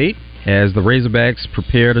update as the Razorbacks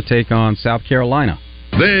prepare to take on South Carolina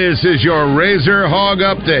This is your Razor Hog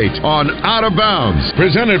Update on Out of Bounds,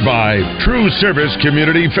 presented by True Service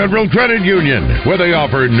Community Federal Credit Union, where they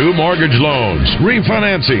offer new mortgage loans,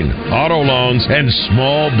 refinancing, auto loans, and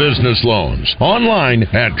small business loans. Online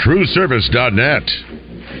at trueservice.net.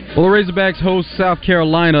 Well, the Razorbacks host South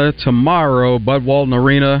Carolina tomorrow, Bud Walton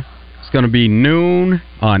Arena. It's going to be noon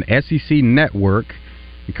on SEC Network.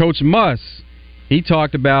 And Coach Muss, he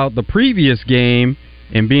talked about the previous game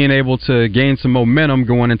and being able to gain some momentum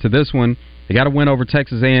going into this one. They got to win over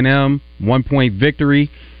Texas A&M, 1-point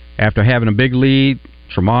victory after having a big lead.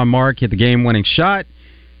 Tremont Mark hit the game-winning shot,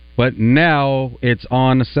 but now it's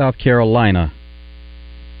on to South Carolina.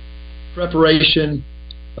 Preparation,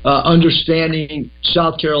 understanding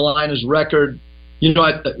South Carolina's record.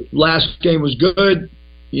 Last game was good.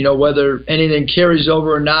 Whether anything carries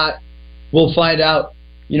over or not, we'll find out,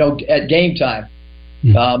 at game time.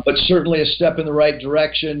 But certainly a step in the right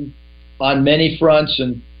direction on many fronts,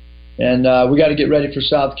 and we got to get ready for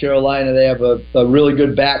South Carolina. They have a really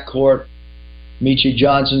good backcourt. Meechie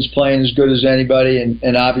Johnson's playing as good as anybody,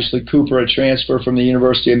 and obviously Cooper, a transfer from the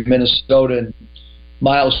University of Minnesota, and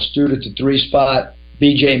Miles Stewart at the 3 spot,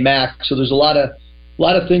 B.J. Mack. So there's a lot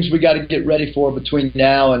of things we got to get ready for between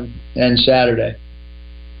now and Saturday.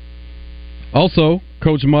 Also,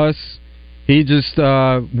 Coach Muss, he just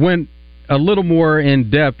went a little more in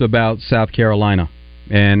depth about South Carolina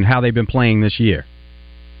and how they've been playing this year.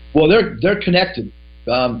 Well, they're connected.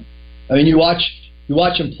 You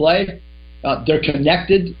watch them play. They're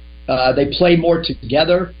connected. They play more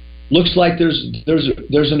together. Looks like there's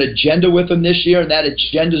an agenda with them this year, and that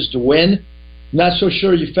agenda is to win. I'm not so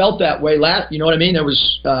sure you felt that way last. You know what I mean? It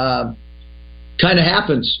was kind of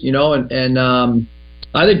happens, and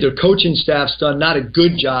I think their coaching staff's done not a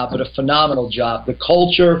good job, but a phenomenal job. The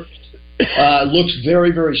culture looks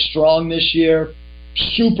very, very strong this year.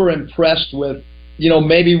 Super impressed with,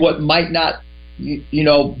 maybe what might not,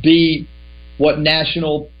 be what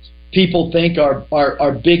national people think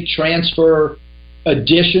are big transfer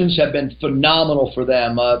additions have been phenomenal for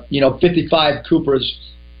them. 55 Cooper's,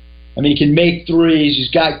 he can make threes.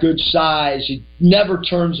 He's got good size. He never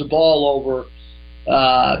turns the ball over.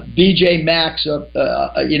 B.J. Max,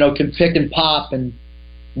 can pick and pop and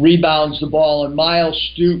rebounds the ball, and Miles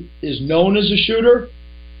Stewart is known as a shooter,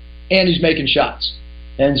 and he's making shots.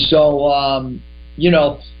 And so,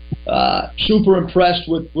 super impressed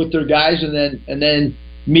with their guys. And then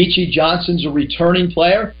Meechie Johnson's a returning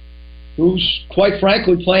player who's, quite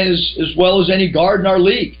frankly, playing as well as any guard in our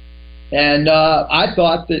league. And I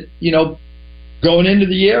thought that, going into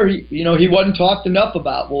the year, he wasn't talked enough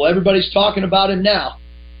about. Well, everybody's talking about him now.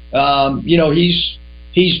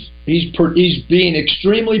 He's being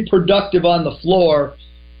extremely productive on the floor,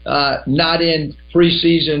 not in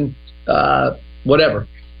preseason, whatever.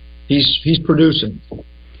 He's producing.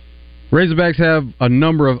 Razorbacks have a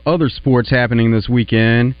number of other sports happening this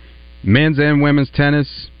weekend: men's and women's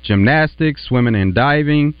tennis, gymnastics, swimming and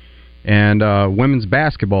diving, and women's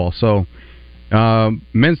basketball. So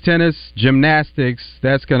men's tennis, gymnastics,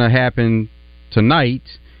 that's going to happen tonight.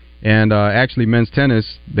 And actually, men's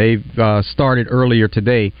tennis, they've started earlier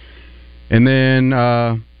today. And then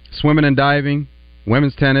swimming and diving,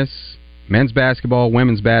 women's tennis, men's basketball,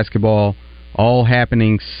 women's basketball, all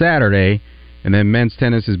happening Saturday. And then men's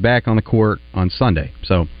tennis is back on the court on Sunday.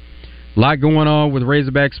 So a lot going on with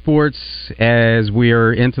Razorback sports as we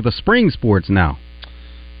are into the spring sports now.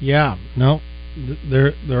 Yeah, no,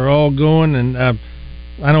 they're all going, and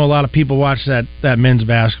I know a lot of people watch that men's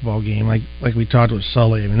basketball game, like we talked with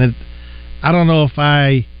Sully. I don't know if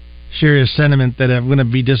I share his sentiment that I'm going to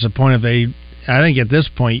be disappointed if I think at this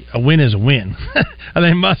point a win is a win. I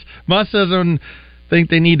think Muss doesn't think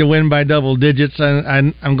they need to win by double digits.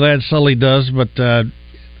 I'm glad Sully does, but I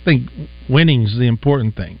think winning's the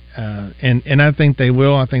important thing, and I think they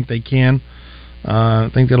will. I think they can. I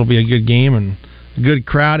think that'll be a good game and a good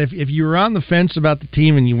crowd. If you were on the fence about the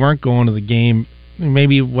team and you weren't going to the game,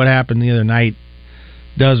 maybe what happened the other night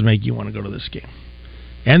does make you want to go to this game.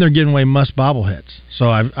 And they're giving away Muss bobbleheads.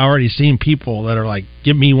 So I've already seen people that are like,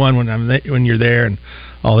 "Give me one when you're there," and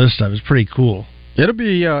all this stuff. It's pretty cool. It'll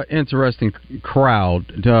be an interesting crowd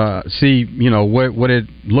to see, what it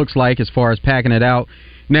looks like as far as packing it out.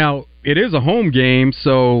 Now, it is a home game,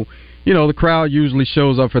 so the crowd usually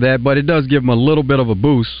shows up for that, but it does give them a little bit of a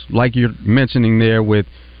boost, like you're mentioning there, with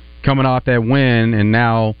coming off that win, and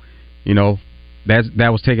now,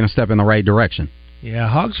 that was taking a step in the right direction. Yeah,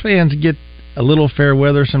 Hogs fans get a little fair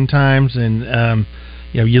weather sometimes, and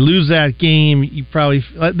you lose that game, you probably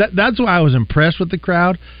that's why I was impressed with the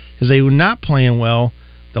crowd, because they were not playing well.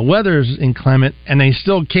 The weather's inclement, and they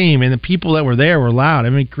still came, and the people that were there were loud.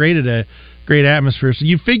 It created great atmosphere. So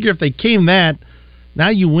you figure if they came that, now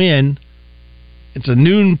you win. It's a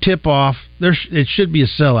noon tip-off. It should be a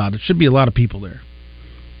sellout. It should be a lot of people there.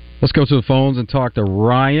 Let's go to the phones and talk to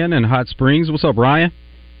Ryan in Hot Springs. What's up, Ryan?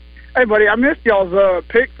 Hey, buddy, I missed y'all's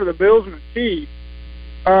pick for the Bills and the Chiefs.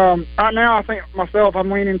 Right now, I think myself,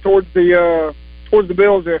 I'm leaning towards the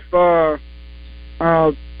Bills if their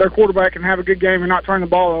quarterback can have a good game and not turn the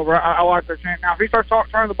ball over. I like their chance. Now, if he starts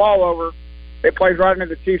turning the ball over, it plays right into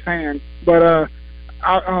the Chiefs' hands. But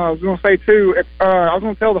I was going to say, too, I was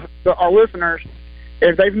going to tell our listeners,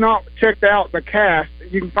 if they've not checked out the cast,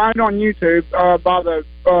 you can find it on YouTube by the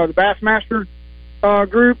Bassmaster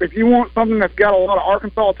group. If you want something that's got a lot of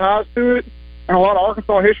Arkansas ties to it and a lot of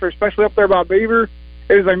Arkansas history, especially up there by Beaver,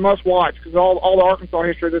 it is a must-watch because all the Arkansas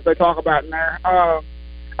history that they talk about in there. I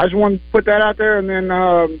just wanted to put that out there, and then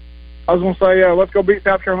I was going to say, let's go beat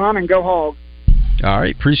South Carolina and go Hogs. All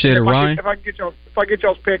right, appreciate it, Ryan. If I get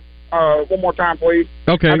y'all's pick one more time, please.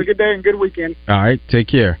 Okay. Have a good day and good weekend. All right, take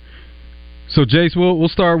care. So, Jace, we'll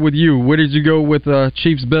start with you. Where did you go with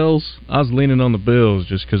Chiefs Bills? I was leaning on the Bills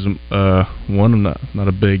just because I'm not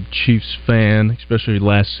a big Chiefs fan, especially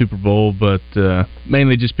last Super Bowl, but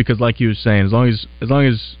mainly just because, like you were saying, as long as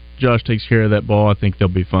Josh takes care of that ball, I think they'll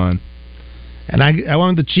be fine. And I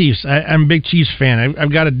went with the Chiefs. I'm a big Chiefs fan.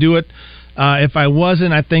 I've got to do it. If I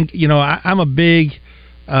wasn't, I think I'm a big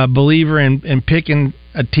believer in picking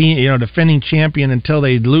a team, defending champion until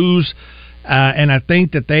they lose, and I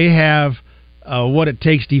think that they have. What it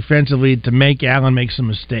takes defensively to make Allen make some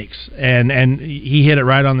mistakes. And he hit it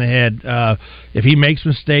right on the head. If he makes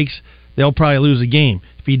mistakes, they'll probably lose a game.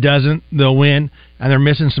 If he doesn't, they'll win. And they're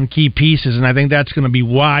missing some key pieces, and I think that's going to be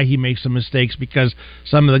why he makes some mistakes, because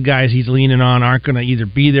some of the guys he's leaning on aren't going to either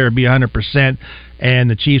be there or be 100%,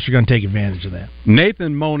 and the Chiefs are going to take advantage of that.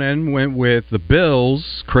 Nathan Monin went with the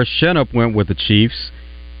Bills. Chris Shenup went with the Chiefs.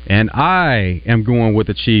 And I am going with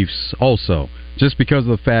the Chiefs also, just because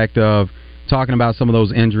of the fact of talking about some of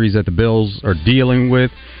those injuries that the Bills are dealing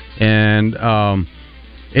with, and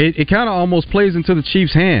it kind of almost plays into the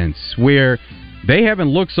Chiefs' hands, where they haven't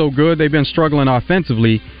looked so good. They've been struggling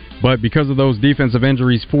offensively, but because of those defensive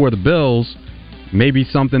injuries for the Bills, maybe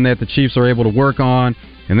something that the Chiefs are able to work on.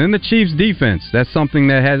 And then the Chiefs' defense, that's something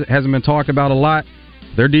that hasn't been talked about a lot.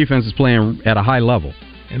 Their defense is playing at a high level.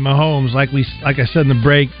 And Mahomes, like I said in the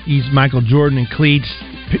break, he's Michael Jordan in cleats,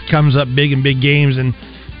 comes up big in big games, and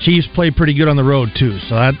Chiefs play pretty good on the road, too.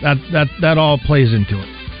 So that all plays into it.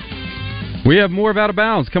 We have more of Out of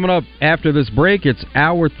Bounds coming up after this break. It's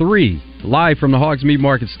Hour 3, live from the Hogs Meat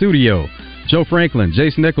Market studio. Joe Franklin,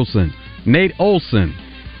 Jace Nicholson, Nate Olson.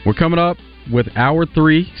 We're coming up with Hour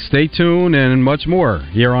 3. Stay tuned and much more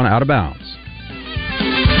here on Out of Bounds.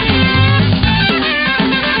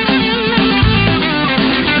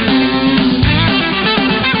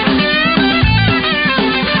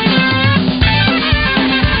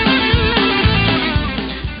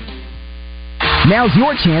 Now's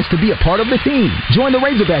your chance to be a part of the team. Join the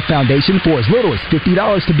Razorback Foundation for as little as $50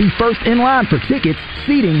 to be first in line for tickets,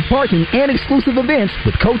 seating, parking, and exclusive events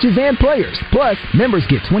with coaches and players. Plus, members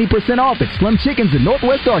get 20% off at Slim Chickens in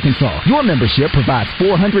Northwest Arkansas. Your membership provides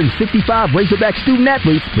 465 Razorback student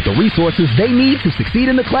athletes with the resources they need to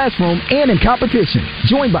succeed in the classroom and in competition.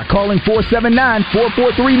 Join by calling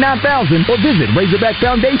 479-443-9000 or visit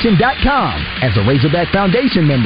RazorbackFoundation.com. As a Razorback Foundation member,